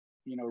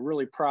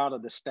really proud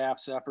of the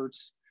staff's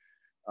efforts.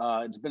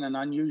 It's been an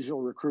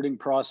unusual recruiting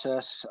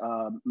process,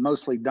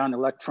 mostly done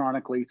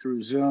electronically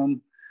through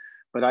Zoom.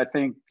 But I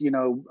think,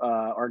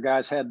 our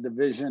guys had the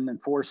vision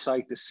and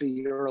foresight to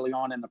see early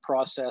on in the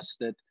process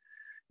that,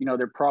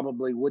 there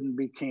probably wouldn't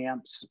be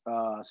camps,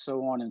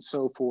 so on and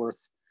so forth.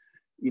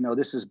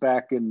 This is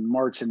back in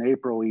March and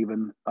April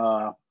even.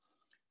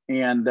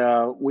 And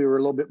we were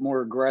a little bit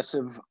more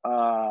aggressive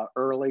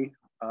early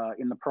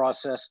in the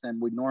process than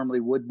we normally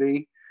would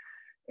be.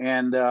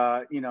 And,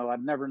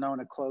 I've never known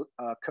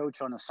a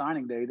coach on a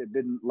signing day that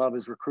didn't love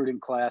his recruiting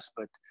class,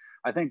 but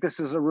I think this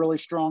is a really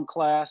strong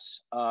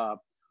class.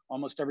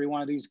 Almost every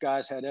one of these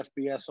guys had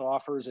FBS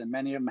offers, and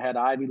many of them had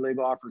Ivy League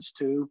offers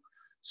too.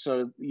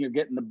 So you're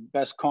getting the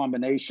best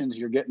combinations.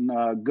 You're getting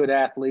good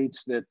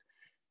athletes that,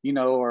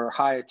 are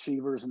high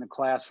achievers in the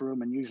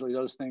classroom, and usually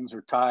those things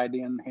are tied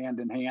in hand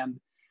in hand.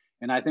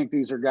 And I think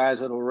these are guys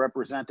that will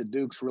represent the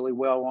Dukes really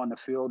well on the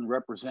field and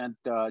represent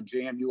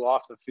JMU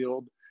off the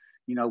field,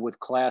 with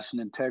class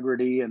and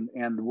integrity. And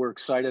we're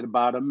excited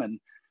about them. And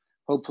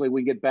hopefully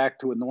we get back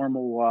to a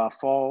normal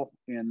fall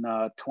in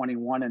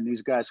 21, and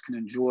these guys can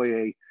enjoy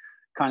a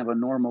kind of a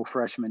normal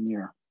freshman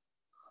year.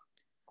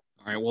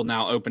 All right, we'll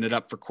now open it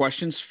up for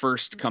questions.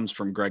 First comes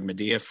from Greg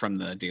Medea from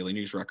the Daily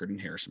News Record in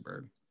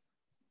Harrisonburg.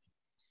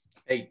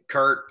 Hey,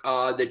 Curt,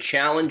 the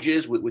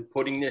challenges with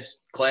putting this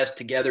class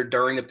together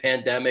during the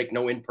pandemic,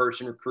 no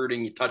in-person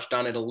recruiting, you touched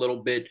on it a little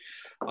bit.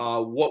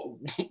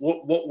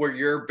 What were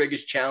your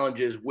biggest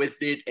challenges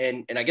with it?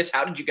 And I guess,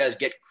 how did you guys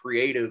get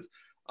creative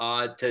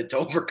to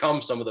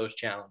overcome some of those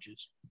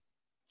challenges?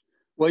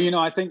 Well,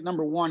 I think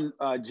number one,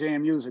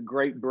 JMU is a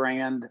great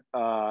brand.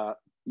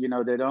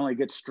 That only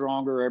gets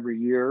stronger every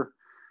year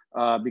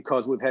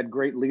because we've had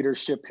great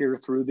leadership here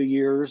through the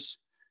years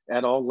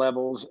at all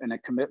levels and a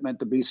commitment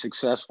to be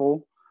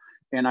successful.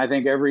 And I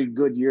think every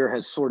good year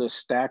has sort of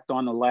stacked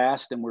on the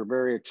last, and we're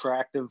very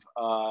attractive,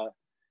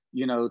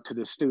 to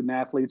the student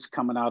athletes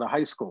coming out of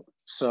high school.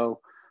 So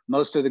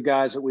most of the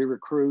guys that we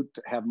recruit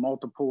have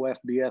multiple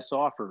FBS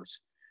offers.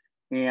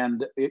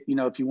 And,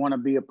 if you want to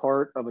be a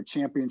part of a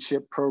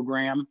championship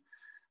program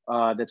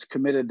that's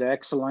committed to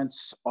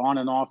excellence on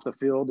and off the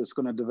field, it's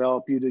going to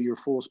develop you to your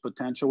fullest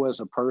potential as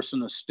a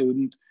person, a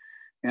student,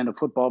 and a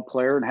football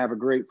player, and have a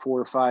great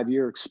 4 or 5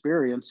 year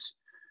experience,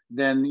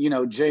 then,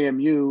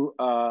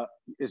 JMU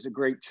is a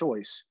great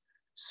choice.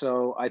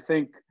 So I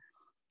think,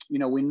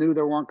 we knew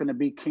there weren't going to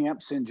be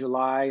camps in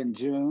July and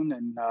June,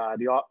 and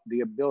the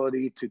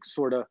ability to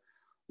sort of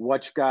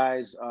watch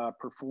guys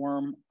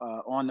perform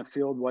on the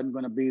field wasn't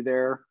going to be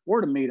there, or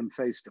to meet them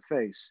face to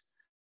face.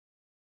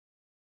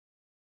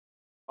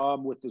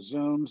 With the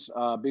Zooms,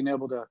 being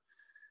able to,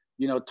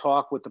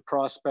 talk with the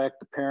prospect,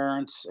 the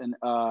parents,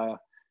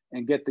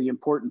 and get the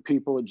important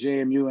people at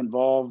JMU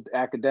involved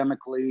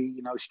academically,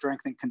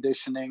 strength and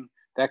conditioning,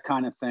 that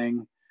kind of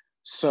thing.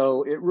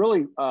 So it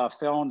really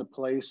fell into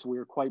place. We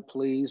were quite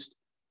pleased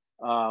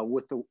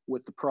with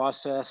the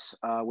process.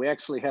 We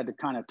actually had to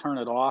kind of turn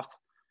it off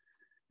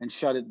and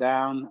shut it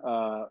down.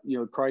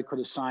 Probably could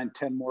have signed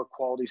 10 more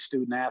quality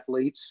student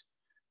athletes.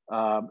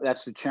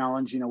 That's the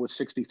challenge, with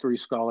 63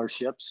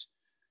 scholarships.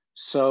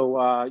 So,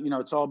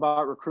 it's all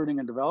about recruiting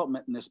and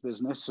development in this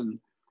business. And,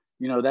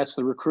 that's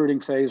the recruiting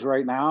phase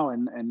right now.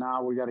 And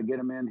now we got to get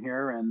them in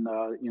here and,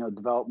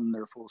 develop them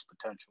their fullest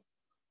potential.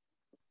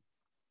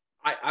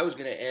 I was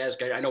going to ask,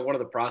 I know one of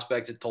the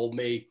prospects had told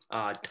me,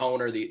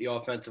 Toner, the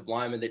offensive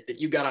lineman, that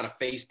you got on a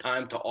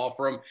FaceTime to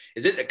offer him.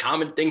 Is it a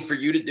common thing for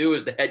you to do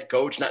as the head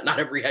coach? Not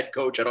every head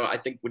coach, I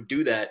think, would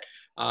do that.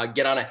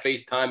 Get on a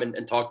FaceTime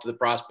and talk to the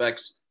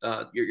prospects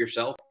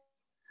yourself?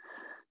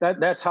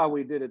 That's how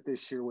we did it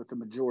this year with the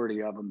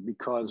majority of them,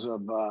 because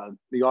of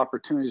the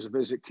opportunities to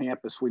visit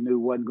campus we knew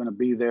wasn't going to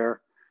be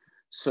there.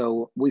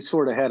 So we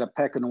sort of had a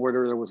pecking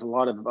order. There was a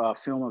lot of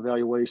film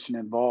evaluation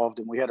involved,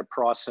 and we had a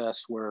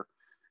process where,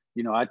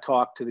 I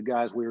talked to the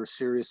guys we were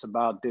serious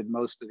about, did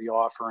most of the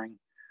offering.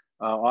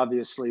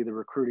 Obviously, the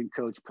recruiting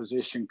coach,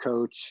 position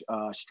coach,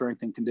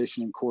 strength and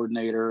conditioning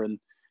coordinator, and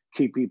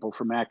key people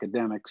from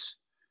academics.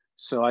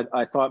 So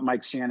I thought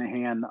Mike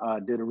Shanahan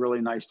did a really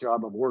nice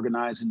job of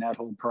organizing that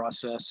whole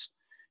process.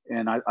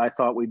 And I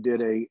thought we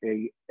did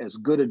as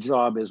good a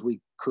job as we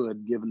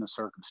could, given the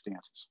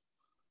circumstances.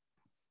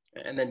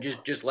 And then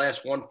just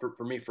last one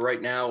for me for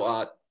right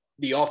now,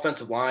 the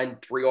offensive line,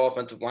 3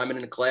 offensive linemen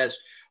in the class,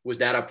 was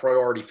that a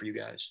priority for you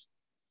guys?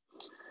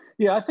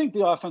 Yeah, I think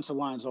the offensive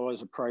line is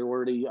always a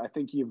priority. I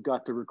think you've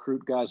got to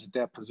recruit guys at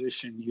that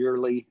position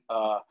yearly.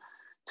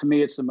 To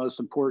me, it's the most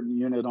important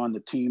unit on the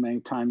team.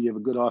 Anytime you have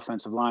a good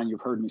offensive line,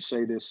 you've heard me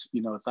say this,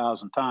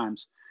 1,000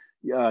 times,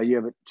 you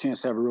have a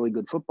chance to have a really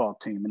good football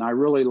team. And I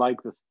really like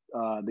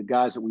the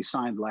guys that we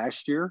signed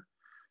last year.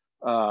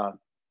 On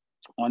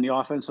the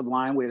offensive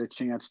line, we had a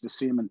chance to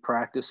see them in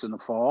practice in the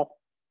fall.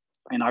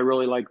 And I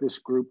really like this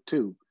group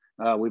too.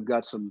 We've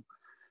got some,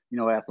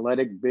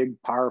 athletic, big,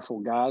 powerful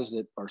guys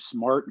that are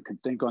smart and can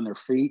think on their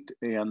feet.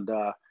 And,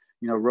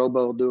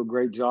 Robo will do a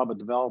great job of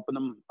developing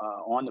them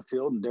on the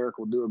field, and Derek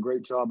will do a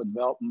great job of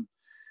developing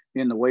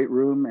in the weight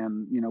room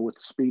and, with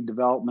speed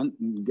development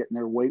and getting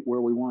their weight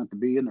where we want it to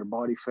be and their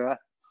body fat.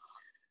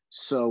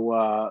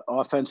 So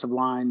offensive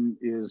line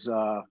is,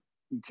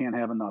 you can't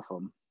have enough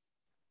of them.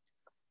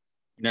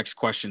 Next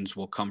questions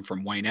will come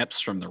from Wayne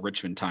Epps from the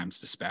Richmond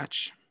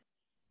Times-Dispatch.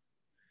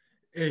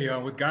 Hey,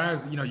 with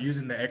guys,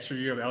 using the extra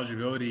year of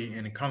eligibility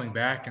and coming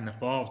back in the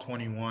fall of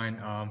 21,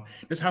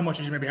 just how much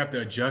did you maybe have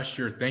to adjust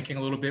your thinking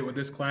a little bit with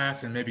this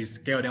class and maybe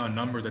scale down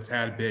numbers a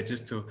tad bit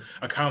just to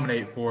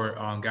accommodate for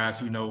guys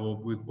who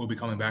will be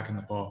coming back in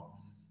the fall?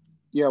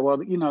 Yeah, well,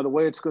 the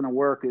way it's going to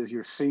work is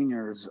your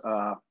seniors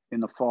in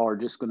the fall are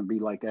just going to be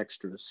like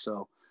extras.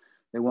 So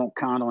they won't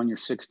count on your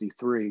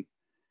 63.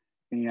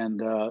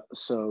 And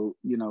so,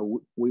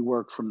 we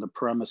work from the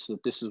premise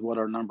that this is what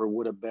our number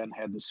would have been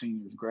had the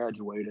seniors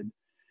graduated.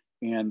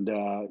 And,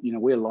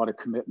 we had a lot of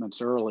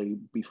commitments early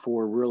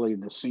before really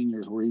the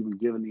seniors were even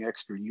given the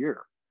extra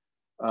year.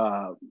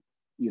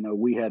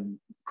 We had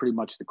pretty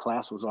much the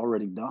class was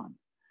already done.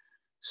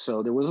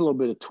 So there was a little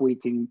bit of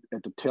tweaking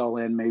at the tail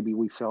end. Maybe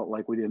we felt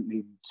like we didn't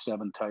need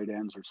 7 tight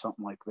ends or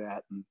something like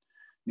that and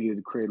needed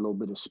to create a little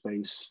bit of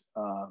space.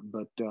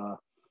 But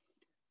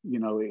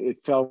it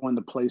fell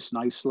into place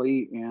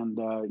nicely. And,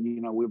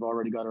 we've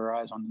already got our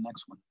eyes on the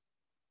next one.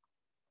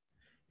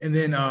 And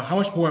then how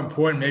much more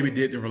important maybe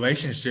did the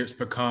relationships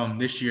become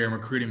this year in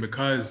recruiting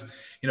because,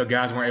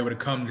 guys weren't able to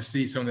come to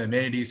see some of the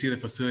amenities, see the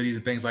facilities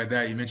and things like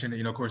that. You mentioned,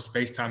 of course,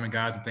 FaceTiming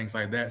guys and things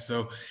like that.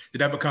 So did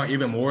that become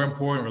even more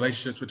important,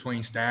 relationships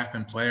between staff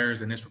and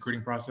players in this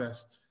recruiting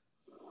process?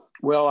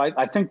 Well,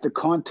 I think the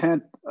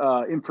content,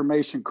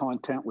 information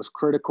content was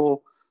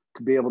critical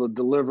to be able to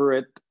deliver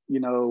it,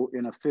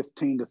 in a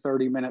 15 to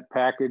 30 minute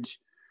package.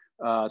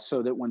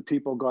 So that when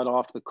people got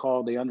off the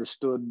call, they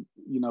understood,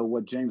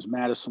 what James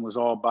Madison was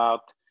all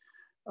about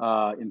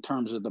in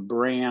terms of the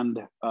brand,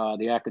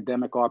 the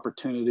academic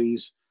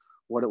opportunities,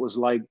 what it was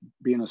like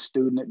being a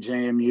student at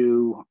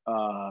JMU,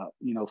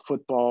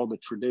 football, the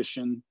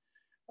tradition,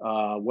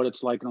 what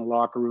it's like in a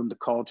locker room, the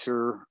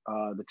culture,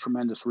 the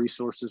tremendous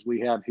resources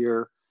we have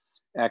here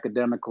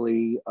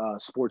academically,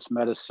 sports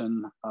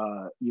medicine,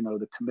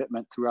 the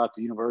commitment throughout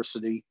the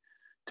university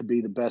to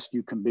be the best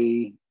you can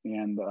be,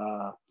 and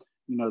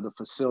the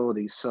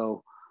facility.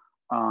 So,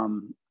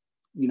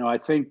 I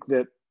think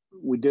that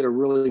we did a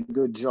really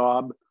good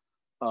job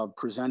of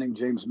presenting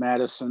James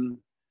Madison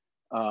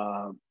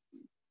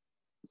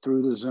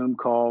through the Zoom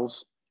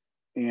calls.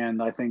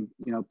 And I think,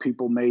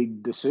 people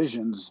made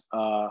decisions,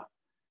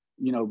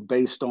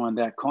 based on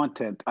that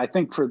content. I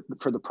think for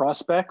the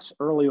prospects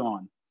early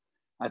on,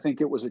 I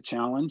think it was a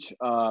challenge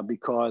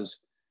because,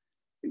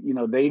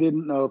 they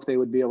didn't know if they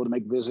would be able to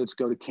make visits,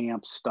 go to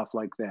camps, stuff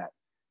like that.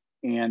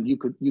 And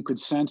you could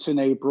sense in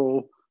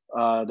April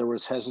there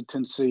was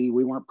hesitancy.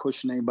 We weren't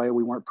pushing anybody.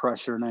 We weren't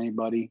pressuring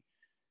anybody.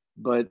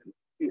 But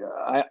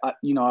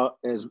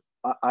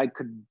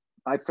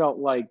I felt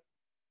like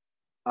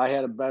I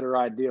had a better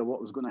idea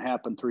what was going to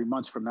happen 3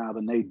 months from now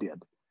than they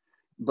did.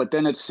 But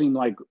then it seemed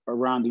like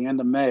around the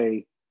end of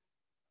May,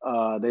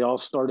 they all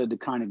started to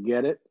kind of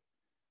get it.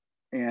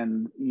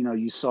 And,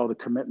 you saw the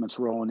commitments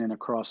rolling in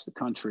across the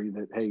country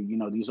that, hey,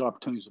 these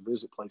opportunities to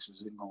visit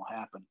places isn't going to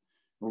happen.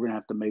 We're going to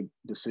have to make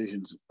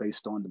decisions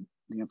based on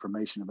the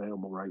information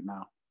available right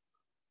now.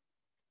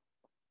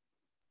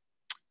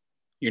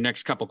 Your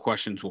next couple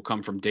questions will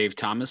come from Dave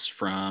Thomas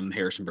from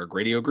Harrisonburg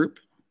Radio Group.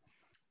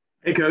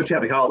 Hey, Coach.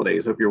 Happy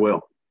holidays. Hope you're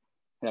well.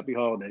 Happy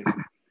holidays.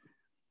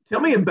 Tell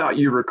me about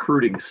your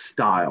recruiting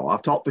style.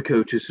 I've talked to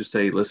coaches who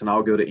say, listen,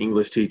 I'll go to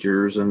English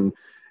teachers and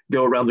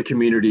go around the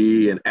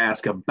community and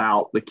ask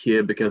about the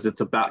kid because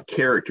it's about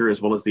character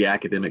as well as the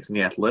academics and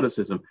the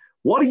athleticism.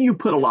 What do you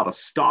put a lot of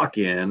stock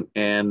in?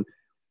 And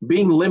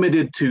being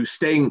limited to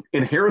staying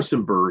in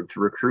Harrisonburg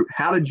to recruit,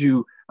 how did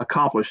you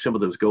accomplish some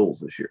of those goals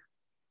this year?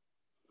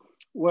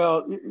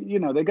 Well,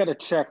 they got to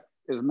check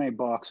as many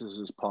boxes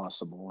as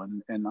possible.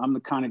 And I'm the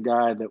kind of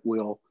guy that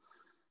will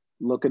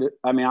look at it.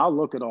 I mean, I'll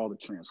look at all the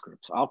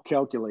transcripts. I'll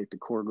calculate the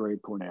core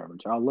grade point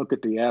average. I'll look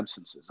at the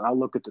absences. I'll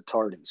look at the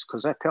tardies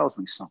because that tells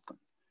me something.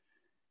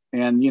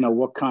 And,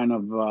 what kind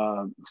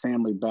of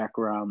family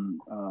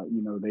background,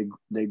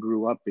 they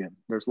grew up in.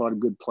 There's a lot of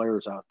good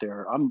players out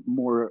there. I'm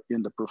more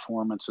into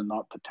performance and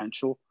not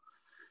potential.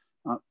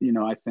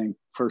 I think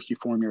first you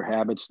form your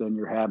habits, then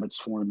your habits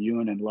form you.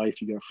 And in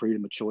life, you got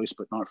freedom of choice,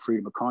 but not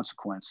freedom of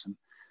consequence.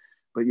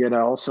 But yet I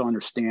also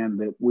understand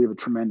that we have a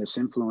tremendous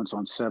influence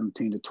on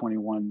 17 to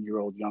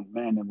 21-year-old young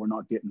men, and we're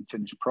not getting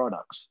finished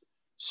products.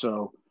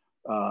 So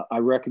I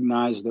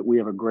recognize that we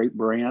have a great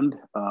brand,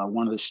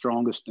 one of the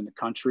strongest in the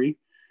country.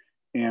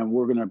 And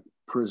we're going to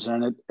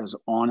present it as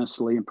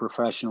honestly and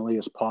professionally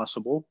as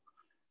possible.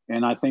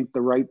 And I think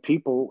the right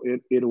people,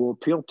 it will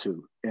appeal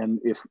to. And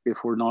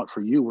if we're not for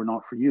you, we're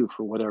not for you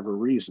for whatever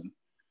reason.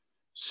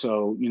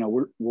 So,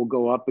 we'll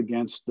go up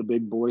against the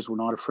big boys. We're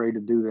not afraid to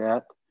do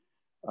that.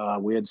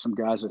 We had some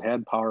guys that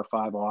had Power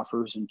 5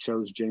 offers and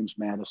chose James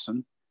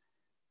Madison.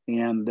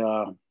 And,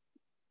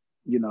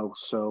 here's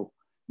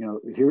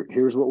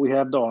what we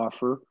have to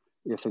offer.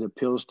 If it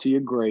appeals to you,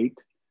 great.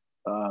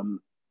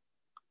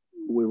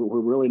 we're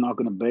really not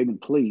going to beg and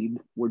plead.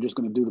 We're just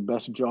going to do the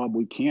best job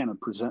we can of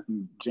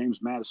presenting James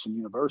Madison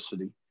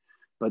University.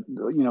 But,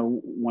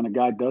 when a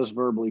guy does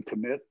verbally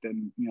commit,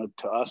 then,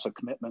 to us, a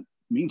commitment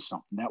means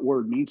something. That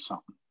word means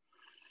something.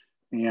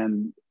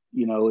 And,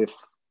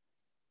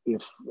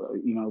 if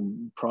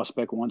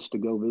prospect wants to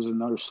go visit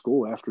another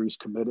school after he's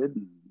committed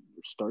and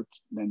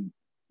starts, then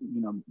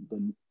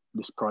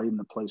this is probably in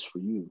the place for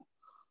you.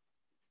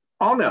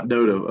 On that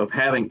note of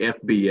having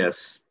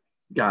FBS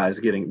guys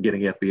getting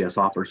FBS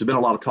offers, there's been a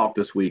lot of talk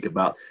this week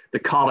about the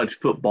college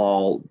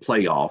football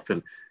playoff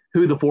and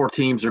who the 4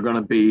 teams are going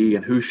to be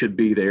and who should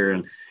be there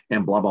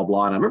and blah, blah,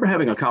 blah. And I remember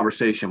having a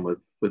conversation with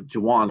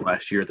Jawan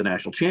last year at the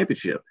national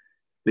championship.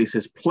 And he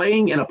says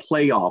playing in a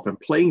playoff and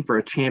playing for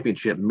a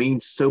championship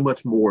means so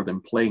much more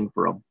than playing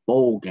for a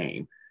bowl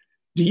game.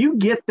 Do you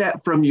get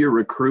that from your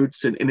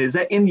recruits? And is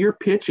that in your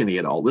pitch any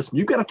at all? Listen,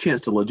 you've got a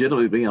chance to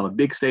legitimately be on a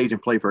big stage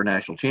and play for a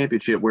national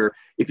championship where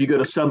if you go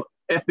to some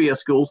FBS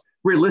schools,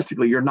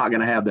 realistically, you're not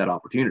going to have that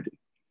opportunity.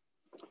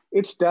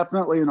 It's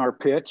definitely in our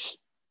pitch,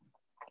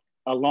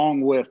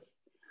 along with,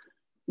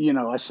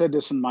 I said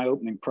this in my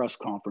opening press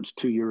conference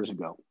 2 years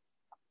ago.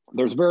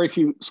 There's very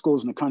few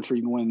schools in the country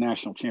who can win a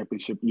national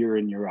championship year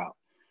in, year out.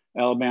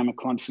 Alabama,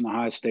 Clemson,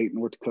 Ohio State,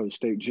 North Dakota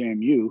State,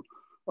 JMU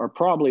are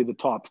probably the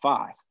top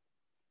 5.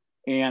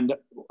 And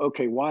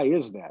okay, why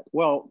is that?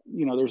 Well,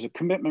 there's a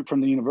commitment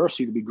from the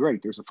university to be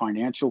great. There's a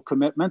financial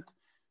commitment.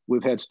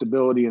 We've had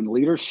stability in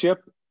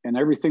leadership, and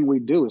everything we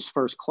do is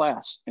first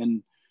class.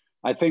 And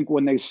I think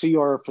when they see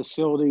our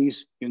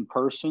facilities in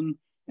person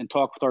and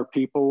talk with our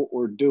people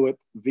or do it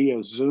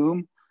via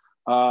Zoom,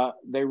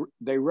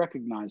 they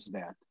recognize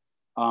that.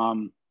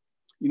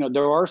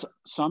 There are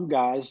some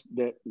guys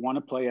that want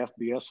to play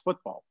FBS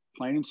football,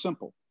 plain and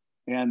simple.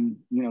 And,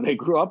 they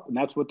grew up and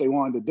that's what they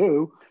wanted to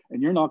do.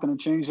 And you're not going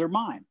to change their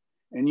mind.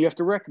 And you have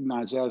to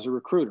recognize that as a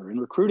recruiter.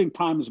 And recruiting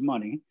time is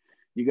money.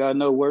 You got to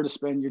know where to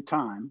spend your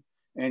time.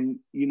 And,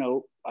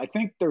 I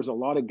think there's a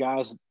lot of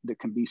guys that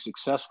can be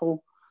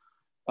successful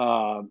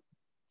at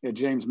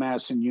James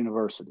Madison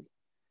University.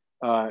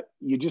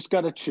 You just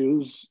got to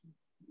choose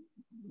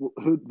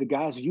who the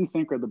guys you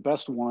think are the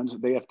best ones.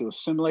 They have to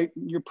assimilate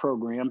your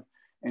program,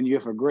 and you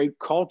have a great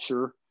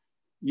culture,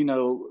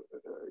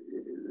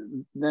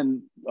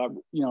 then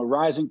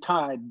rising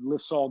tide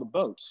lifts all the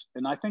boats.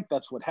 And I think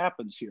that's what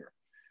happens here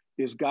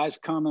is guys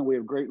come and we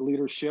have great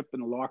leadership in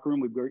the locker room.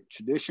 We have great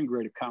tradition,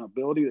 great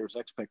accountability. There's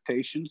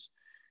expectations,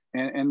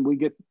 and we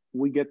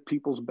get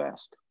people's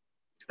best.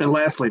 And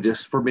lastly,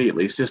 just for me at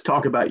least, just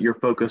talk about your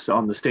focus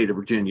on the state of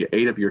Virginia,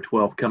 8 of your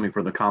 12 coming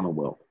from the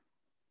Commonwealth.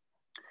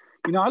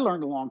 I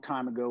learned a long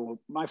time ago,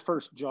 my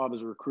first job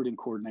as a recruiting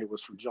coordinator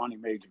was for Johnny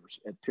Majors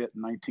at Pitt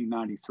in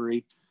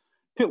 1993.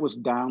 Pitt was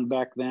down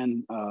back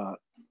then.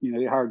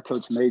 They hired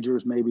Coach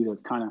Majors maybe to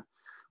kind of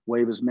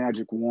wave his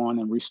magic wand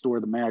and restore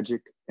the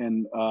magic.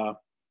 And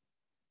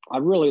I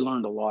really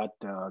learned a lot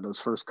those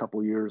first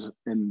couple of years.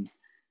 And,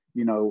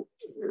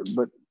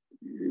 but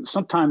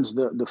sometimes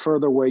the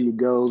further away you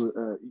go,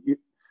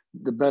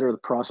 the better the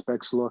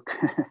prospects look.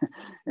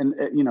 And,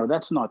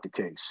 that's not the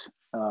case.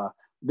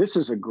 This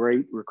is a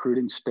great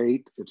recruiting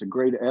state. It's a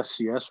great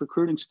FCS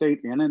recruiting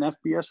state and an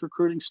FBS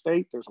recruiting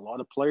state. There's a lot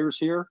of players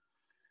here.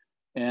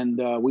 And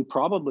we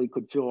probably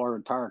could fill our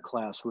entire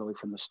class really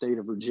from the state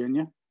of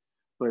Virginia.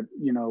 But,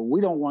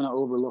 we don't want to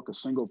overlook a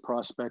single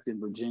prospect in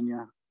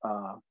Virginia.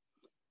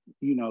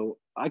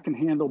 I can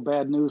handle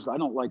bad news, but I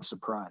don't like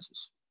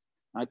surprises.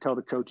 I tell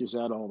the coaches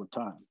that all the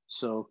time.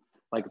 So,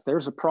 like, if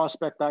there's a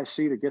prospect I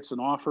see that gets an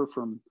offer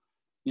from,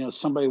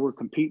 somebody we're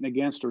competing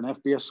against or an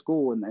FBS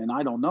school and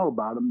I don't know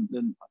about them,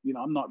 then,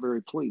 I'm not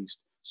very pleased.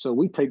 So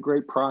we take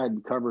great pride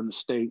in covering the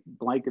state,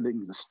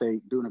 blanketing the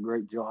state, doing a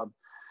great job.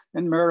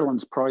 And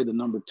Maryland's probably the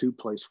number 2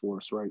 place for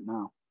us right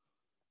now.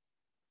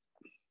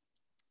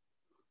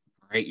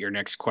 All right. Your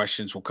next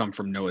questions will come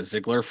from Noah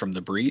Ziegler from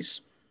The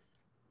Breeze.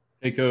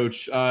 Hey,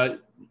 Coach.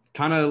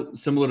 Kind of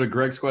similar to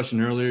Greg's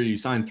question earlier, you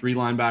signed 3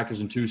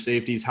 linebackers and 2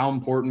 safeties. How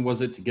important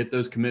was it to get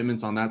those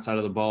commitments on that side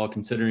of the ball,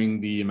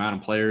 considering the amount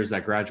of players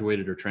that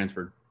graduated or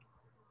transferred?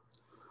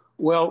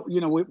 Well,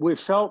 we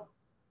felt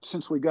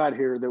since we got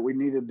here that we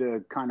needed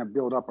to kind of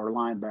build up our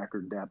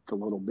linebacker depth a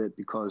little bit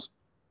because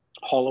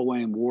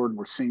Holloway and Ward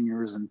were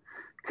seniors and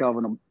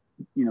Kelvin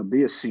will,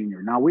 be a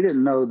senior. Now, we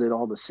didn't know that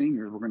all the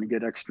seniors were going to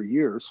get extra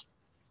years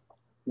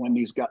when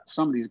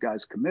some of these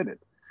guys committed.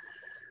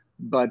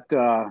 But,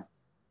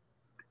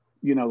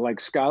 like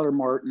Skylar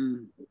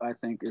Martin, I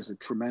think is a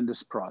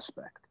tremendous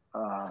prospect,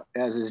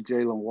 as is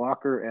Jalen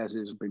Walker, as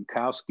is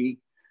Binkowski.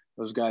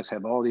 Those guys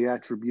have all the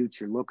attributes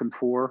you're looking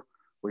for.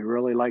 We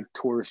really like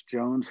Taurus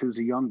Jones, who's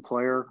a young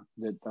player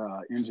that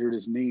injured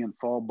his knee in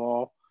fall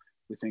ball.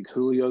 We think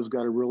Julio's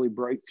got a really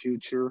bright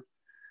future.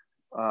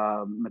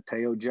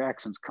 Mateo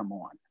Jackson's come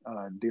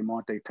on.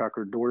 Diamante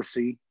Tucker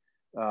Dorsey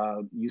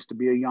used to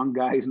be a young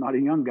guy. He's not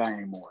a young guy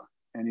anymore.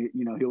 And,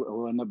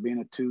 he'll end up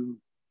being a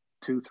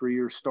 2-3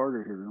 year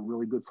starter here and a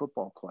really good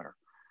football player.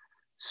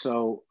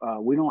 So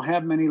we don't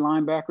have many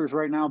linebackers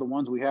right now. The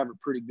ones we have are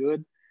pretty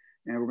good.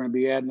 and we're going to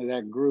be adding to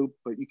that group.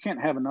 But you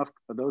can't have enough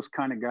of those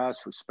kind of guys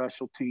for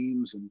special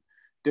teams and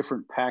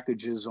different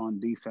packages on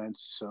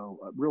defense. So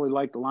I really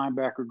like the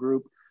linebacker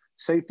group.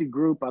 Safety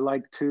group I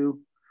like too.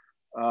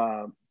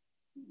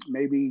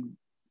 Maybe,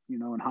 you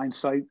know, in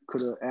hindsight,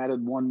 could have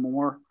added one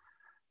more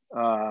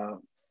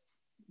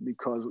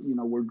because, you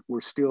know,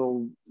 we're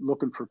still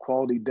looking for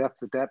quality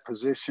depth at that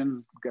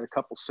position. We've got a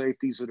couple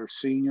safeties that are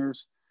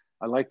seniors.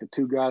 I like the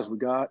two guys we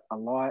got a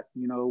lot.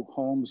 You know,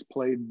 Holmes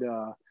played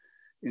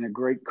in a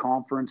great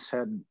conference,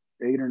 had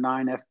 8 or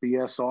 9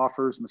 FBS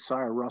offers.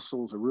 Messiah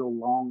Russell's a real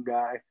long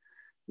guy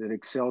that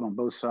excelled on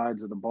both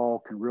sides of the ball,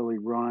 can really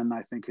run.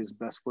 I think his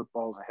best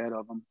football's ahead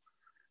of him.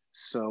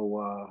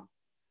 So,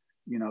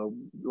 you know,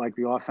 like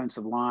the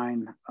offensive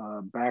line,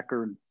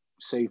 backer and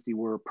safety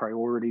were a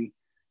priority,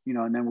 you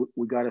know, and then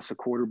we got us a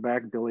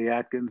quarterback, Billy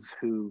Atkins,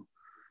 who,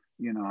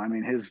 you know, I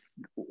mean,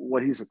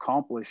 what he's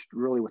accomplished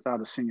really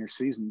without a senior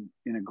season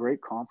in a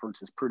great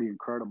conference is pretty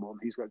incredible. And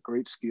he's got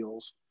great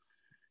skills,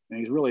 and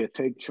he's really a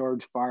take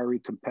charge, fiery,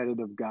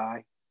 competitive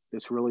guy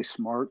that's really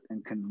smart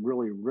and can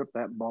really rip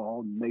that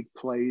ball and make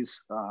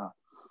plays,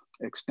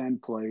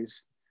 extend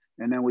plays.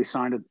 And then we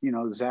signed you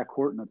know, Zach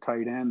Horton, a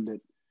tight end that,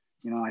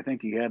 you know, I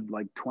think he had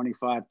like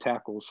 25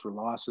 tackles for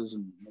losses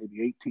and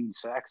maybe 18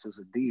 sacks as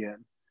a DN.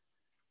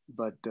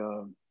 But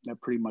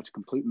that pretty much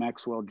complete.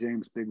 Maxwell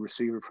James, big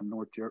receiver from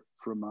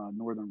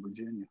Northern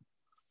Virginia.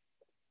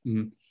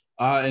 Mm-hmm.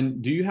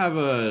 And do you have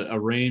a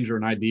range or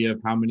an idea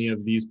of how many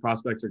of these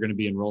prospects are going to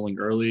be enrolling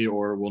early,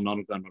 or will none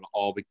of them at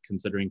all be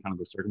considering kind of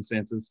the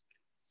circumstances?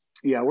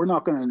 Yeah, we're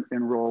not going to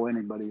enroll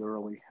anybody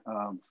early.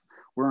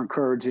 We're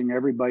encouraging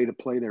everybody to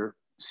play their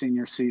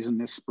senior season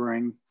this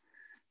spring.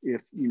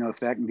 If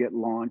that can get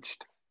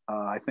launched,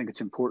 I think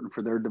it's important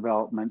for their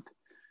development.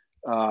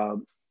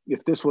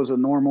 If this was a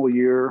normal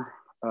year,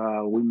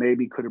 we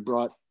maybe could have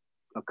brought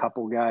a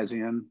couple guys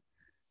in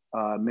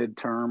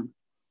midterm.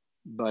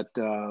 But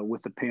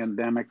with the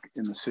pandemic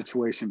and the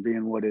situation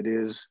being what it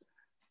is,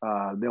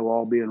 they'll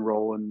all be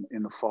enrolling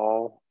in the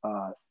fall.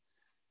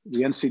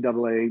 The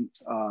NCAA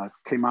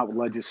came out with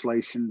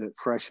legislation that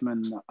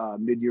freshmen,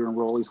 mid-year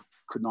enrollees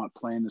could not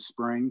play in the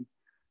spring.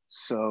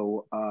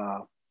 So,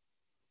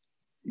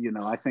 you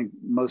know, I think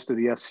most of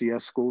the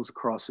FCS schools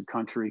across the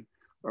country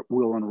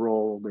will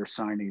enroll their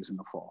signees in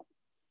the fall.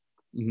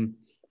 Mm-hmm.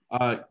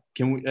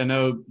 I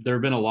know there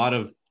have been a lot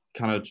of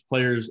kind of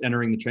players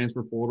entering the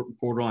transfer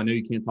portal. I know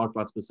you can't talk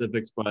about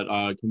specifics, but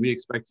can we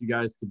expect you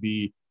guys to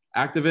be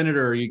active in it,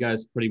 or are you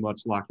guys pretty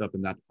much locked up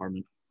in that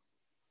department?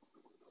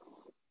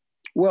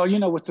 Well, you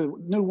know, with the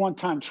new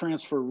one-time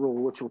transfer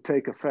rule, which will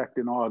take effect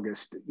in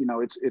August, you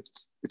know,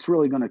 it's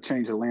really going to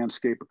change the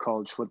landscape of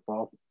college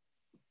football.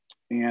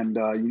 And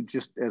you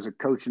just, as a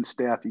coaching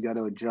staff, you got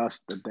to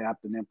adjust,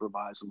 adapt, and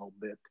improvise a little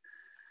bit.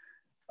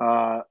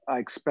 I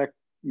expect,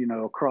 you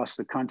know, across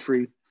the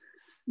country,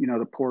 you know,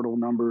 the portal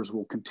numbers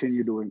will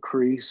continue to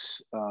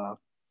increase.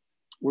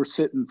 We're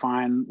sitting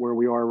fine where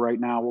we are right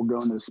now. We'll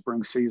go into the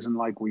spring season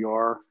like we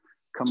are,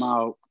 come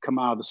out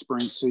of the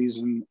spring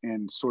season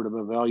and sort of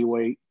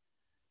evaluate,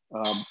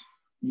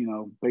 you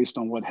know, based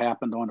on what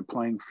happened on the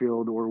playing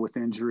field or with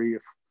injury.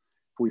 If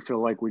we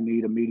feel like we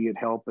need immediate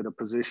help at a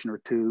position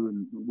or two,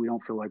 and we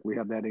don't feel like we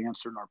have that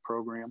answer in our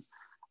program.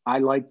 I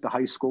like the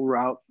high school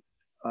route.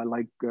 I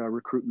like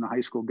recruiting the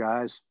high school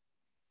guys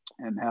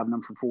and having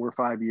them for 4 or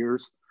 5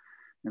 years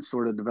and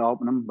sort of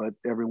developing them. But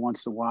every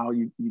once in a while,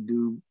 you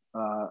do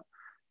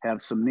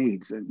have some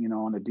needs. And, you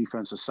know, on the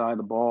defensive side of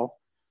the ball,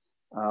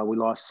 we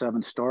lost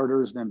 7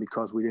 starters. Then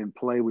because we didn't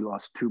play, we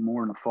lost 2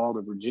 more in the fall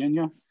to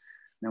Virginia.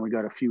 Then we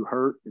got a few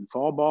hurt in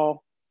fall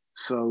ball.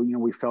 So, you know,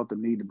 we felt the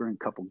need to bring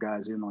a couple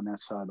guys in on that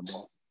side of the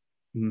ball.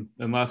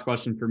 Mm-hmm. And last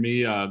question for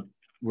me,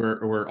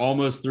 we're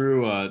almost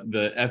through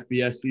the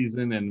FBS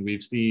season, and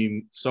we've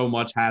seen so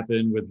much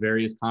happen with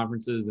various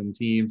conferences and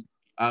teams.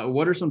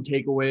 What are some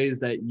takeaways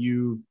that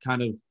you've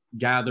kind of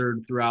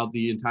gathered throughout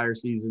the entire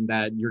season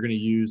that you're going to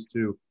use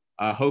to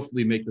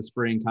hopefully make the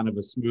spring kind of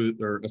a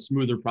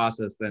smoother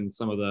process than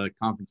some of the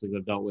conferences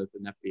have dealt with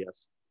in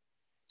FBS?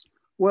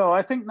 Well,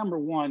 I think number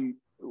one,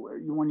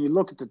 when you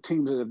look at the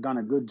teams that have done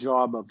a good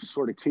job of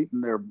sort of keeping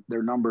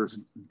their numbers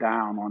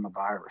down on the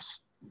virus,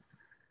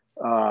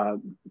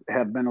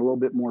 have been a little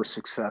bit more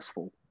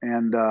successful.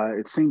 And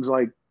it seems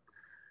like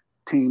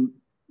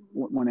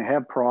when they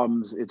have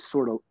problems, it's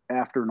sort of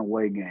after an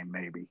away game,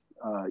 maybe,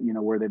 you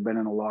know, where they've been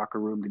in a locker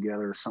room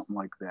together or something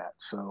like that.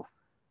 So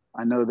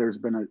I know there's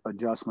been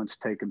adjustments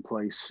taking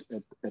place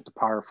at the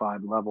Power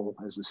 5 level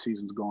as the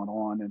season's gone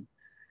on. And,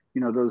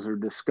 you know, those are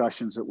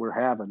discussions that we're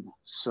having.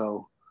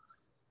 So,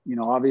 you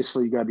know,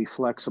 obviously you got to be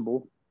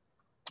flexible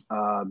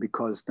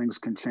because things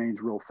can change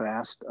real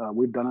fast.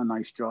 We've done a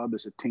nice job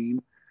as a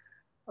team,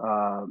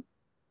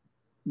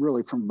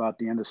 really from about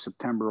the end of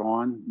September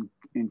on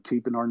in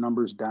keeping our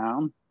numbers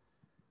down.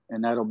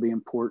 And that'll be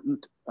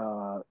important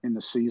in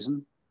the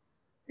season.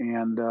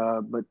 And,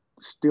 but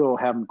still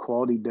having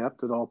quality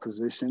depth at all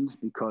positions,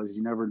 because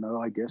you never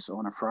know, I guess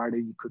on a Friday,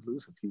 you could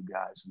lose a few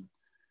guys. And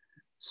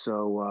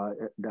so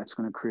that's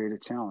going to create a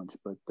challenge,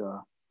 but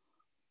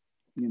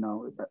you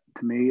know,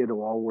 to me,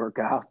 it'll all work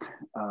out.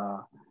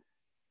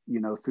 You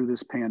know, through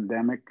this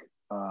pandemic,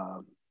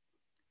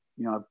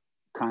 you know,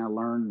 I've kind of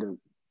learned to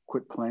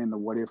quit playing the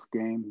what if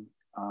game.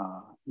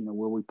 You know,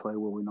 will we play?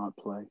 Will we not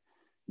play?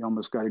 You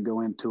almost got to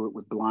go into it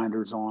with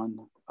blinders on.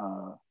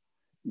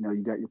 You know,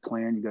 you got your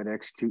plan, you got to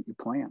execute your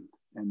plan.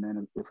 And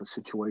then if a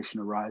situation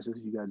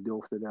arises, you got to deal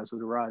with it as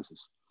it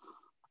arises.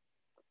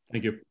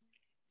 Thank you.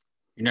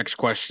 Your next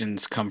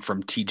questions come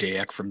from TJ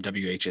Eck from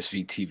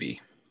WHSV TV.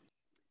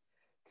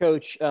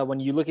 Coach, when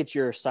you look at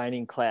your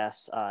signing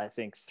class, I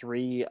think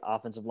 3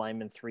 offensive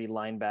linemen, 3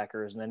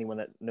 linebackers, and anyone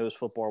that knows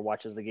football or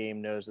watches the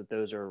game knows that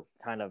those are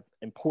kind of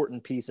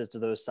important pieces to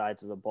those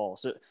sides of the ball.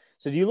 So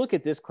do you look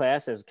at this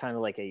class as kind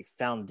of like a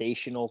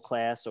foundational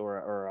class or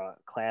a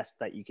class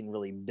that you can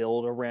really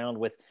build around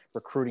with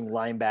recruiting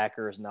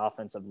linebackers and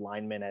offensive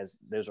linemen as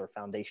those are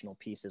foundational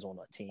pieces on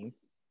a team?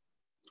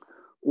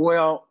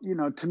 Well, you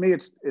know, to me,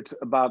 it's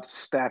about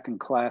stacking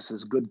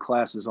classes, good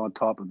classes on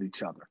top of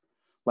each other.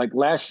 Like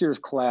last year's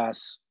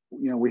class,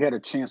 you know, we had a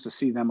chance to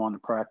see them on the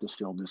practice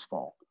field this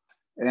fall.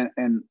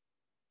 And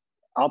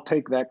I'll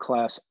take that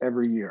class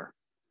every year.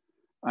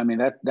 I mean,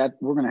 that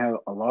we're going to have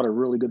a lot of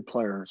really good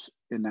players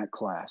in that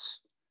class.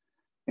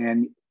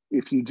 And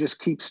if you just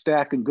keep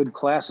stacking good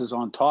classes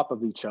on top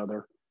of each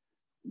other,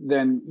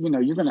 then, you know,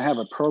 you're going to have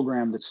a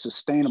program that's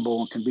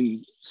sustainable and can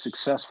be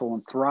successful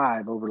and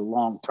thrive over the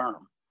long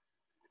term.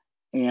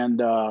 And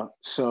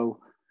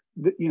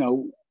you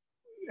know,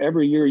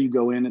 every year you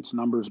go in, it's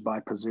numbers by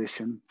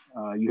position.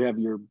 You have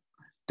your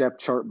depth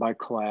chart by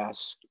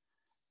class,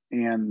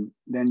 and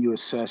then you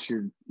assess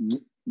your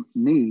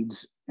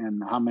needs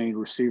and how many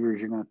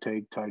receivers you're going to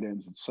take, tight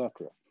ends,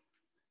 etc.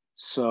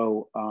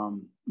 So,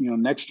 you know,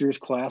 next year's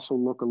class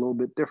will look a little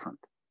bit different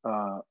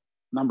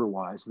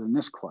number-wise than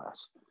this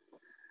class.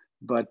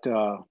 But,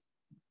 you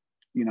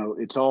know,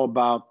 it's all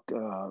about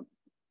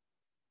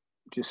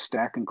just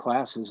stacking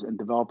classes and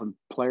developing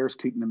players,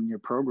 keeping them in your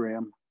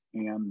program,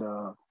 and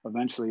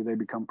eventually they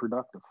become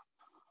productive.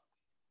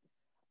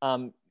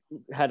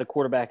 Had a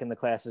quarterback in the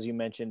class, as you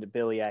mentioned,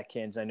 Billy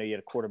Atkins. I know you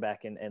had a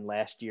quarterback in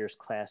last year's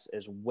class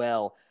as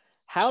well.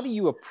 How do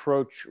you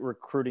approach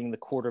recruiting the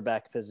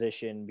quarterback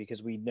position?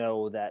 Because we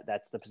know that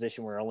that's the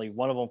position where only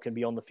one of them can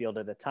be on the field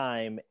at a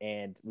time,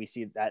 and we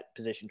see that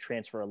position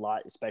transfer a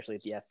lot, especially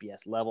at the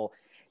FBS level.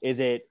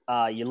 Is it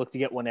you look to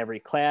get one every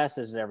class?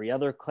 Is it every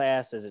other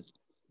class? Is it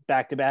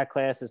back-to-back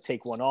classes,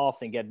 take one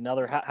off and get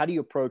another? How do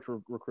you approach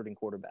recruiting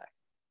quarterback?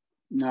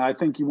 No, I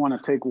think you want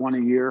to take one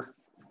a year.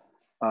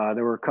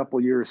 There were a couple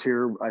years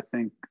here, I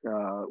think,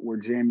 where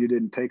JMU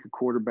didn't take a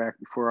quarterback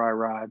before I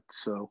arrived.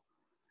 So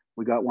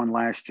we got one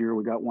last year.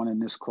 We got one in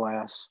this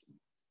class.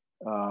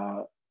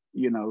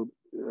 You know,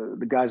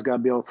 the guy's got to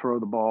be able to throw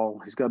the ball.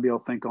 He's got to be able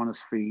to think on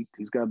his feet.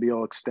 He's got to be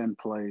able to extend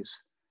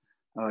plays.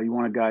 You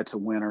want a guy that's a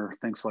winner,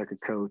 thinks like a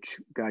coach,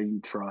 a guy you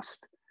can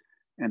trust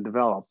and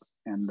develop.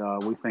 And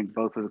we think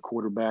both of the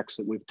quarterbacks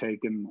that we've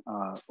taken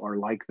are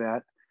like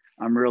that.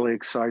 I'm really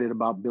excited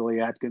about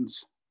Billy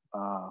Atkins.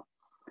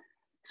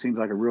 Seems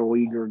like a real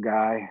eager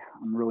guy.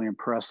 I'm really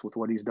impressed with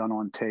what he's done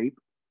on tape.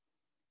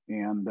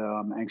 And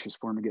I'm anxious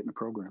for him to get in the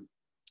program.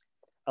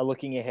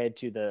 Looking ahead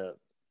to the,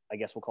 I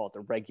guess we'll call it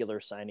the regular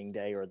signing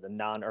day or the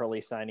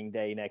non-early signing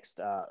day next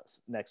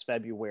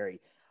February.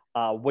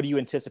 What do you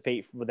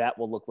anticipate that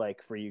will look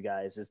like for you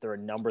guys? Is there a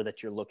number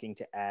that you're looking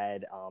to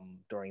add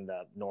during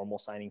the normal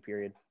signing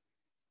period?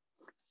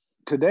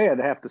 Today, I'd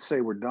have to say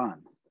we're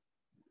done.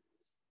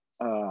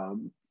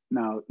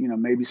 Now, you know,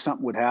 maybe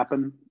something would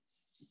happen.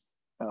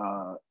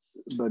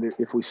 But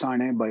if we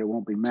sign anybody, it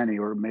won't be many,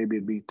 or maybe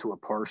it'd be to a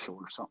partial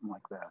or something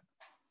like that.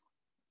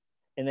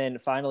 And then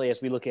finally,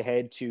 as we look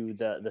ahead to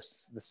the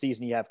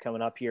season you have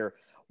coming up here,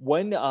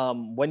 when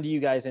do you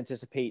guys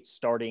anticipate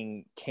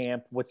starting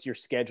camp? What's your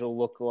schedule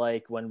look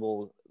like? When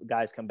will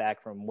guys come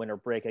back from winter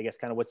break? I guess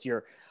kind of what's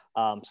your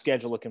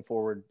schedule looking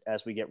forward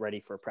as we get ready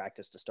for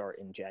practice to start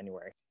in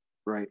January?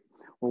 Right.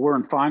 Well, we're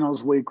in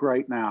finals week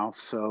right now.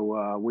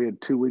 So we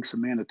had 2 weeks of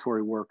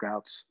mandatory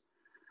workouts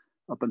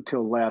up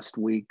until last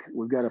week.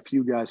 We've got a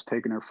few guys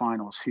taking their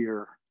finals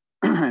here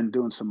and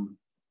doing some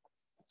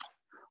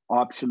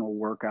optional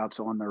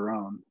workouts on their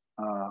own.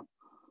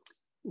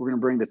 We're going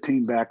to bring the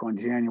team back on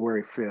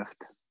January 5th,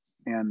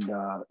 and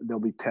they'll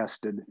be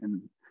tested,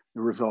 and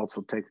the results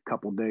will take a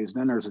couple of days.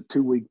 Then there's a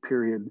 2-week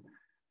period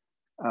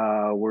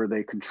where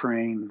they can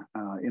train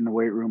in the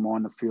weight room,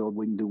 on the field.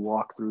 We can do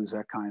walkthroughs,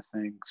 that kind of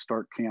thing.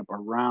 Start camp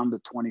around the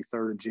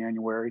 23rd of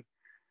January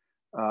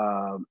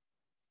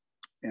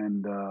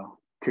and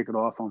kick it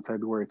off on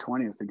February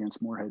 20th against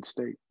Morehead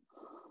State.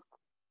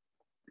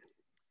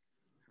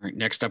 All right,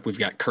 next up, we've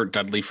got Curt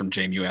Dudley from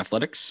JMU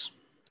Athletics.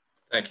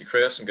 Thank you,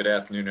 Chris, and good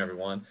afternoon,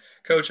 everyone.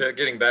 Coach,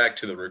 getting back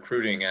to the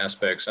recruiting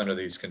aspects under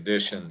these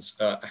conditions,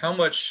 how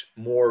much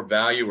more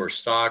value or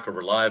stock or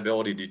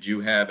reliability did you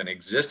have in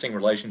existing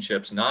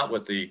relationships, not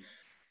with the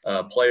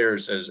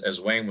players, as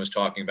Wayne was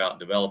talking about,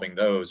 developing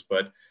those,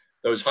 but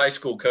those high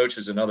school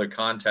coaches and other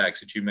contacts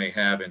that you may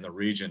have in the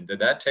region? Did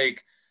that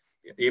take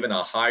even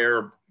a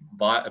higher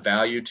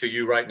value to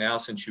you right now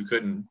since you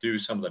couldn't do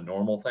some of the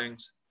normal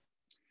things?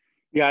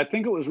 Yeah, I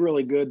think it was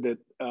really good that,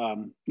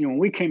 when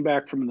we came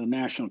back from the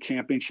national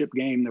championship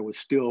game, there was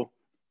still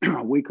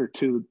a week or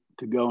two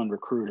to go in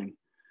recruiting.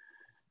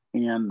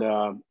 And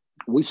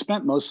we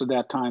spent most of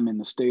that time in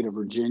the state of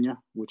Virginia,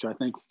 which I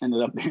think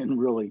ended up being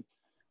really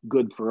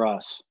good for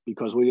us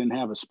because we didn't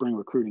have a spring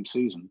recruiting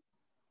season.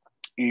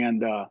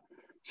 And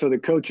so the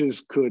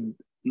coaches could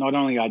not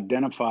only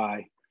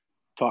identify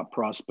top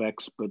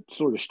prospects, but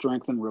sort of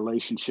strengthen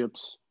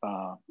relationships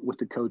with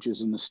the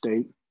coaches in the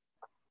state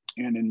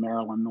and in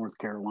Maryland, North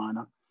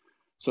Carolina.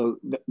 So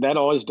that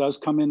always does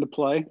come into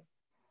play,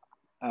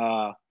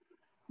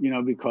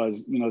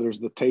 because, there's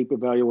the tape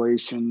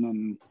evaluation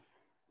and,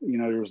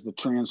 there's the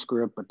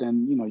transcript, but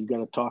then, you got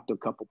to talk to a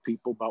couple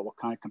people about what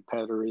kind of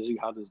competitor is he?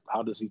 How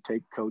does he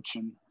take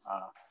coaching?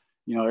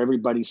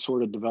 Everybody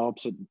sort of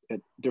develops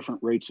at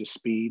different rates of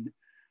speed.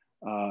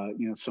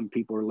 Some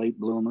people are late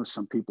bloomers,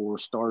 some people were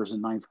stars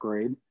in ninth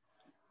grade.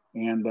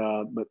 And,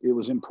 but it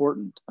was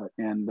important.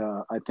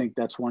 I think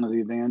that's one of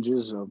the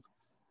advantages of,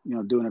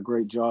 doing a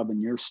great job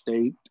in your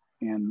state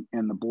and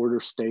the border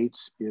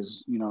states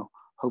is,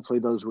 hopefully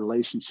those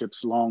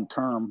relationships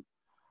long-term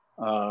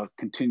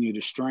continue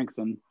to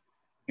strengthen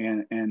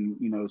and,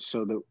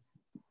 so that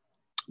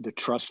the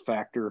trust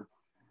factor,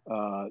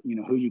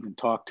 who you can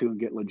talk to and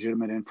get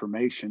legitimate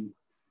information,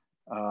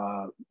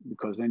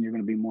 because then you're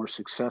going to be more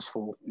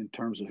successful in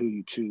terms of who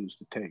you choose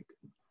to take.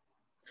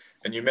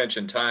 And you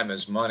mentioned time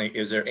is money.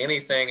 Is there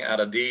anything out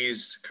of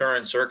these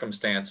current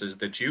circumstances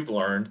that you've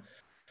learned,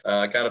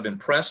 kind of been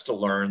pressed to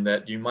learn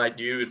that you might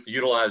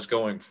utilize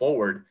going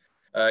forward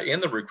in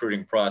the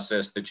recruiting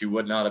process that you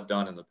would not have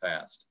done in the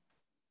past?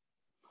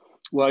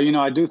 Well,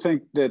 I do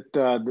think that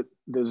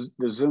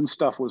the Zoom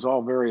stuff was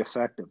all very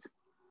effective.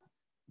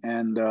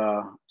 And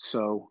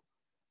so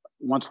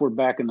once we're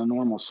back in the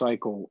normal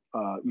cycle,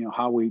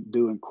 how we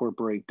do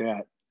incorporate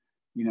that,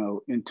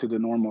 into the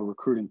normal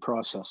recruiting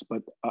process.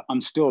 But I'm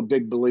still a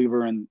big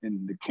believer in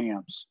the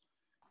camps,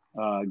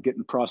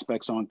 getting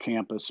prospects on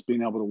campus,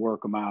 being able to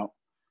work them out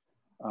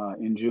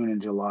in June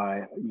and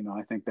July.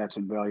 I think that's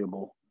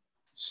invaluable.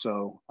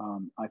 So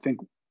I think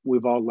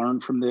we've all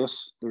learned from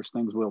this. There's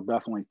things we'll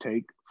definitely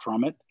take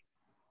from it.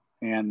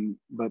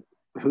 But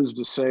who's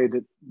to say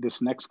that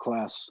this next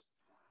class,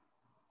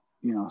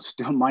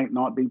 still might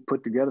not be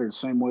put together the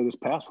same way this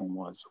past one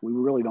was. We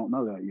really don't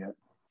know that yet.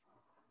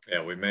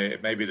 Yeah,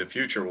 maybe the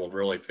future will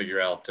really figure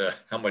out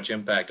how much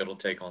impact it'll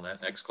take on that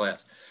next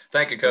class.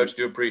 Thank you, Coach.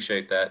 Do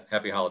appreciate that.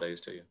 Happy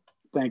holidays to you.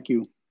 Thank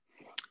you.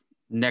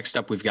 Next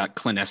up, we've got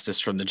Clint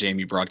Estes from the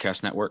JMU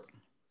Broadcast Network.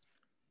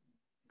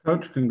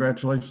 Coach,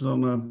 congratulations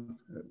on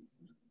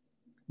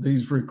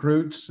these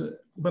recruits.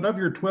 But of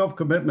your 12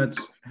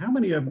 commitments, how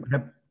many of them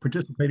have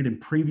participated in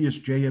previous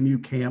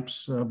JMU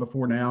camps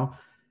before now?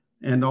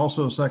 And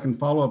also a second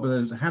follow-up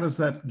is, how does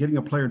that getting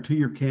a player to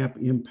your camp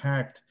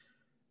impact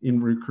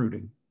in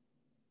recruiting?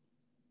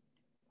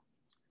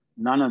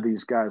 None of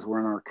these guys were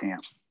in our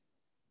camp,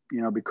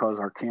 because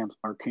our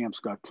camps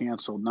got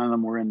canceled. None of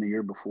them were in the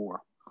year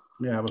before.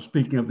 Yeah, I was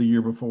speaking of the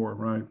year before,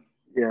 right?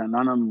 Yeah,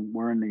 none of them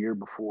were in the year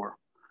before.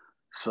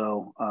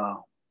 So,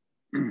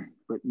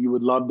 but you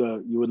would love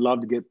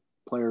to get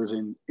players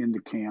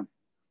into camp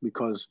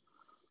because,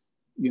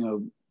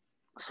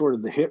 sort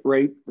of the hit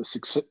rate, the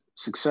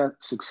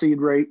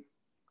succeed rate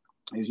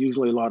is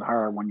usually a lot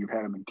higher when you've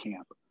had them in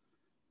camp.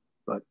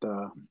 But,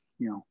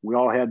 we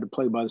all had to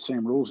play by the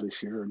same rules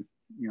this year. And,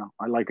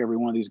 I like every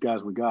one of these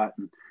guys we got.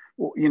 And,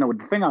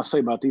 the thing I'll say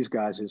about these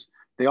guys is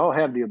they all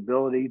have the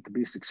ability to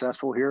be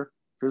successful here,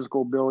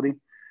 physical ability.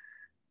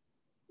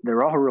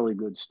 They're all really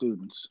good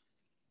students.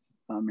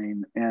 They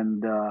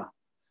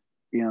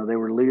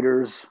were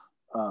leaders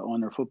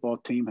on their football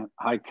team,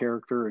 high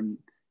character, and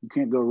you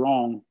can't go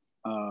wrong.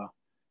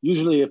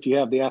 Usually if you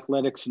have the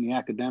athletics and the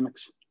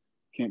academics,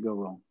 can't go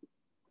wrong.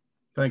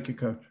 Thank you,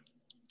 Coach.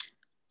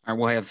 All right,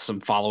 we'll have some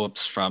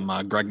follow-ups from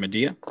Greg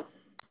Medea.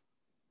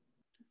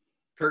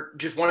 Curt,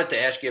 just wanted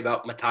to ask you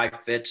about Matai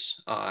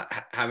Fitz.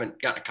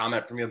 Haven't gotten a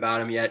comment from you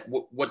about him yet.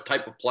 What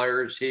type of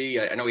player is he?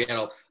 I know he had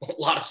a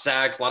lot of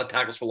sacks, a lot of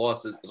tackles for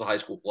losses as a high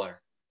school player.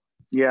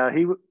 Yeah,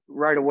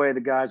 right away,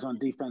 the guys on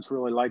defense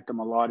really liked him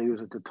a lot. He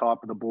was at the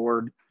top of the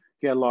board.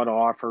 He had a lot of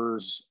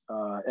offers,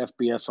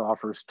 FBS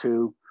offers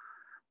too.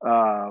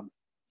 And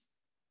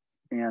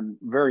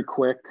very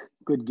quick,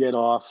 good get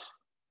off,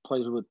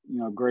 plays with,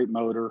 great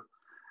motor,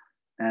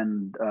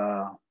 and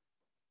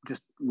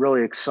just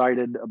really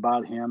excited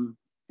about him.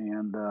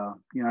 And,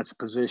 it's a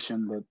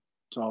position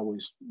that's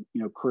always,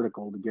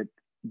 critical to get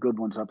good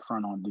ones up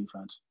front on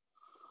defense.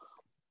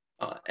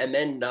 And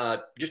then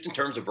just in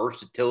terms of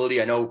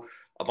versatility, I know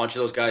a bunch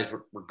of those guys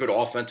were good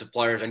offensive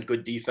players and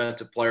good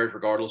defensive players,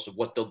 regardless of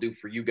what they'll do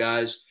for you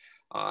guys.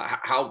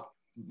 How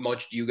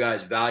much do you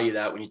guys value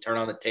that when you turn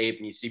on the tape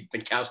and you see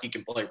Binkowski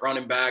can play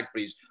running back,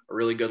 but he's a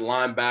really good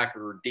linebacker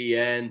or D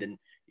end, and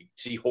you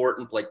see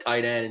Horton play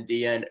tight end and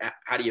D end?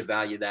 How do you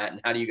value that,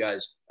 and how do you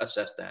guys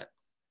assess that?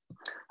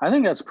 I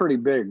think that's pretty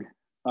big.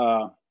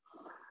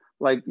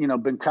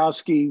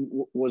 Binkowski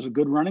was a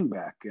good running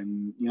back,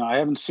 and I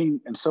haven't seen,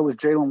 and so was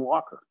Jalen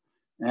Walker.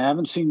 And I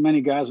haven't seen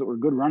many guys that were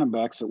good running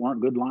backs that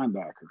weren't good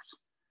linebackers.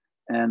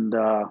 And,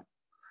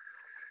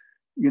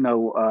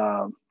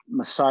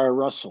 Messiah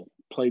Russell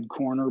played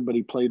corner, but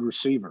he played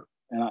receiver.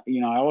 And,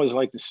 I always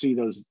like to see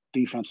those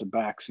defensive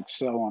backs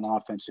excel on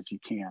offense if you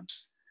can,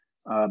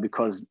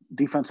 because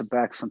defensive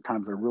backs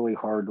sometimes are really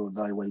hard to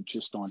evaluate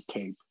just on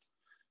tape.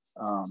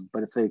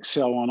 But if they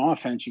excel on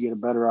offense, you get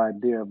a better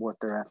idea of what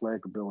their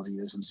athletic ability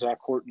is. And Zach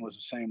Horton was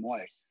the same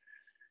way.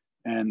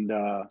 And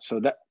so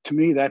that, to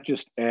me, that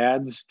just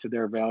adds to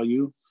their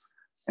value.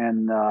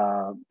 And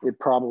it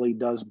probably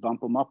does bump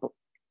them up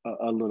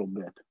a little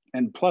bit.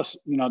 And plus,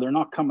 they're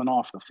not coming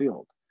off the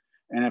field.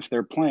 And if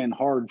they're playing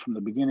hard from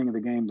the beginning of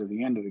the game to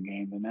the end of the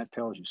game, then that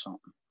tells you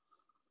something.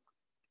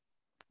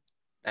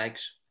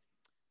 Thanks.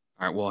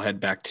 All right, we'll head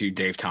back to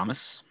Dave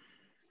Thomas.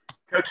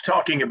 Coach,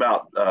 talking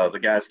about the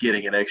guys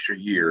getting an extra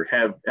year,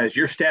 has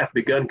your staff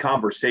begun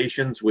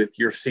conversations with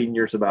your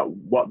seniors about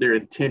what their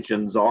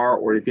intentions are?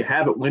 Or if you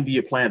haven't, when do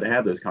you plan to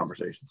have those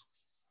conversations?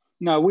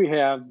 No, we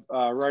have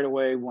right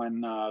away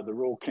when the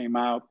rule came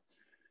out.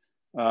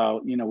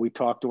 We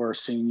talked to our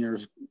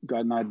seniors,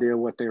 got an idea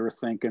what they were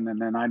thinking,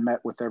 and then I met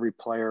with every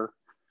player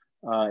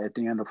at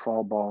the end of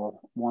fall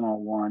ball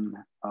one-on-one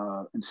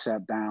and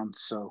sat down.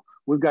 So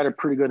we've got a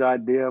pretty good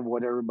idea of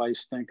what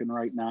everybody's thinking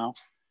right now.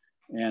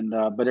 And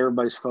but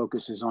everybody's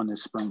focus is on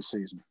this spring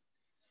season.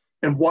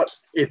 And what,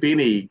 if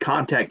any,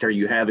 contact are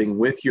you having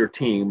with your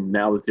team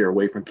now that they're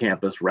away from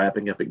campus,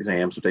 wrapping up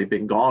exams? So they've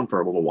been gone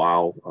for a little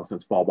while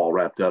since fall ball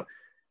wrapped up.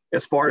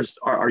 As far as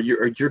are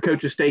your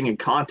coaches staying in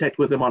contact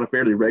with them on a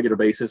fairly regular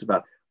basis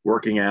about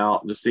working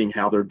out and just seeing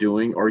how they're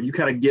doing, or are you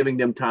kind of giving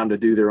them time to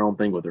do their own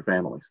thing with their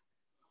families?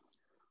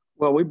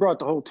 Well, we brought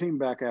the whole team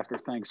back after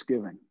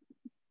Thanksgiving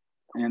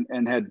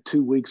and had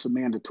 2 weeks of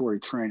mandatory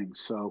training.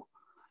 So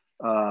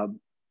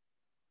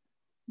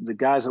the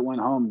guys that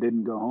went home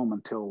didn't go home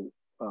until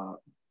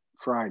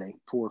Friday,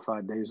 4 or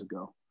 5 days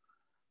ago.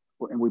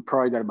 And we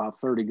probably got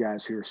about 30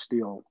 guys here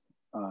still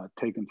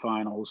taking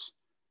finals,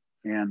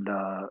 and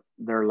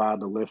they're allowed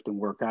to lift and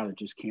work out. It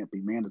just can't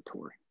be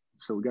mandatory.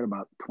 So we got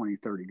about 20,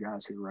 30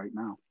 guys here right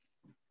now.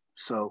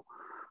 So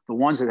the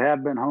ones that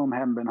have been home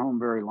haven't been home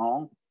very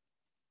long.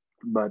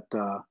 But,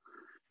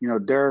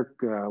 Derek,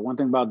 one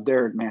thing about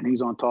Derek, man,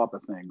 he's on top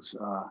of things.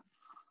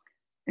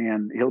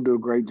 And he'll do a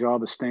great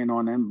job of staying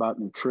on them about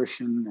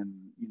nutrition and,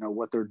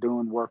 what they're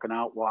doing working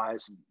out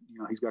wise. And,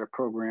 he's got a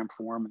program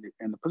for them,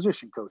 and the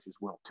position coaches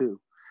will too,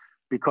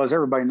 because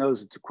everybody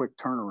knows it's a quick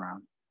turnaround.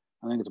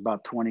 I think it's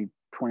about 20,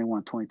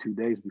 21, 22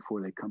 days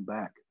before they come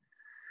back.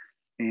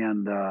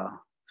 And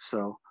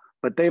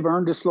but they've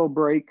earned this little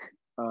break.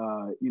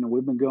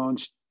 We've been going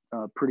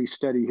pretty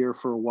steady here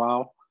for a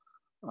while,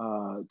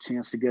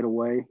 chance to get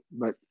away.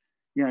 But,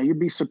 you'd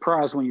be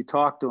surprised when you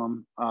talk to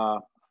them.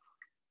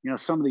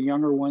 Some of the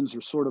younger ones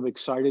are sort of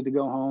excited to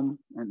go home,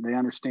 and they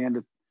understand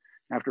that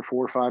after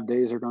 4 or 5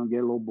 days, they're going to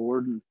get a little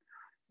bored. And,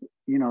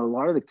 a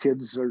lot of the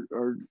kids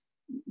are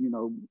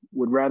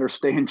would rather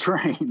stay and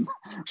train,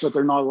 but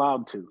they're not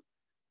allowed to.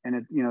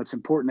 And it's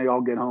important they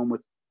all get home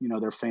with,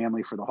 their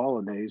family for the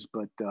holidays.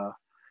 But,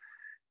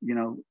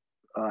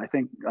 I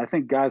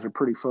think guys are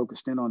pretty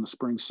focused in on the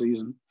spring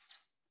season,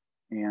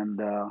 and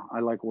I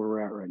like where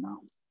we're at right now.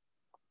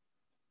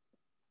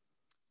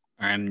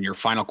 And your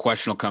final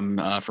question will come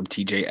from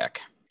TJ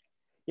Eck.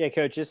 Yeah,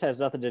 Coach, this has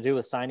nothing to do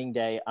with signing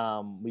day.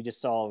 We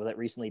just saw that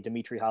recently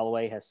Dimitri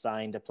Holloway has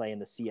signed to play in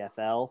the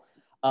CFL.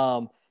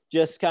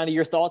 Just kind of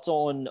your thoughts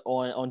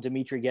on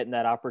Dimitri getting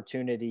that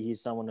opportunity.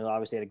 He's someone who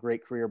obviously had a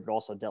great career, but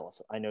also dealt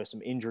with, I know,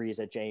 some injuries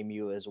at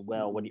JMU as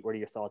well. What are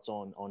your thoughts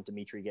on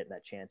Dimitri getting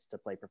that chance to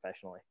play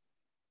professionally?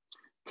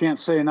 Can't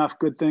say enough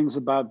good things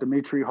about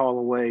Dimitri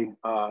Holloway.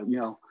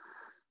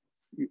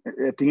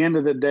 At the end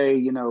of the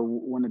day,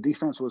 when the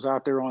defense was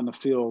out there on the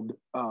field,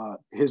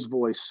 his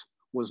voice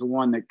was the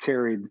one that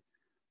carried,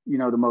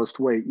 the most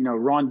weight.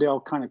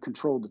 Rondell kind of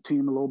controlled the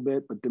team a little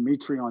bit, but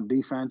Dimitri on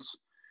defense,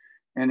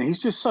 and he's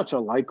just such a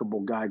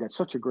likable guy, got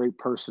such a great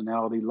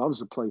personality, loves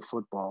to play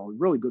football,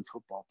 really good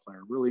football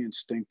player, really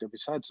instinctive.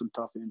 He's had some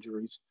tough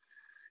injuries.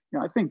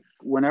 I think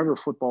whenever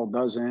football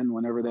does end,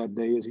 whenever that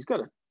day is, he's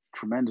got a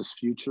tremendous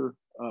future.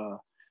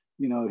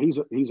 He's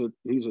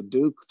a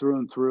Duke through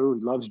and through.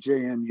 He loves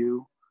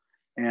JMU,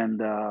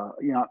 and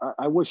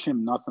I wish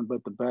him nothing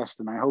but the best.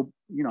 And I hope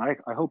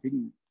I hope he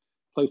can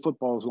play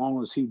football as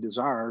long as he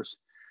desires.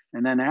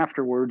 And then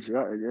afterwards,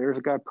 there's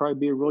a guy probably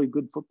be a really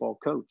good football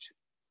coach.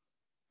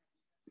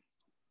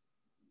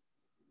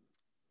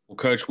 Well,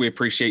 Coach, we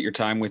appreciate your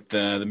time with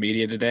the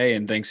media today,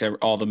 and thanks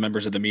all the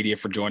members of the media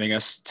for joining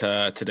us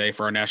today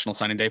for our National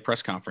Signing Day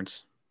press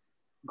conference.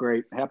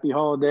 Great. Happy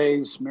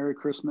holidays. Merry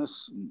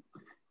Christmas.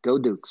 Go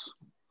Dukes.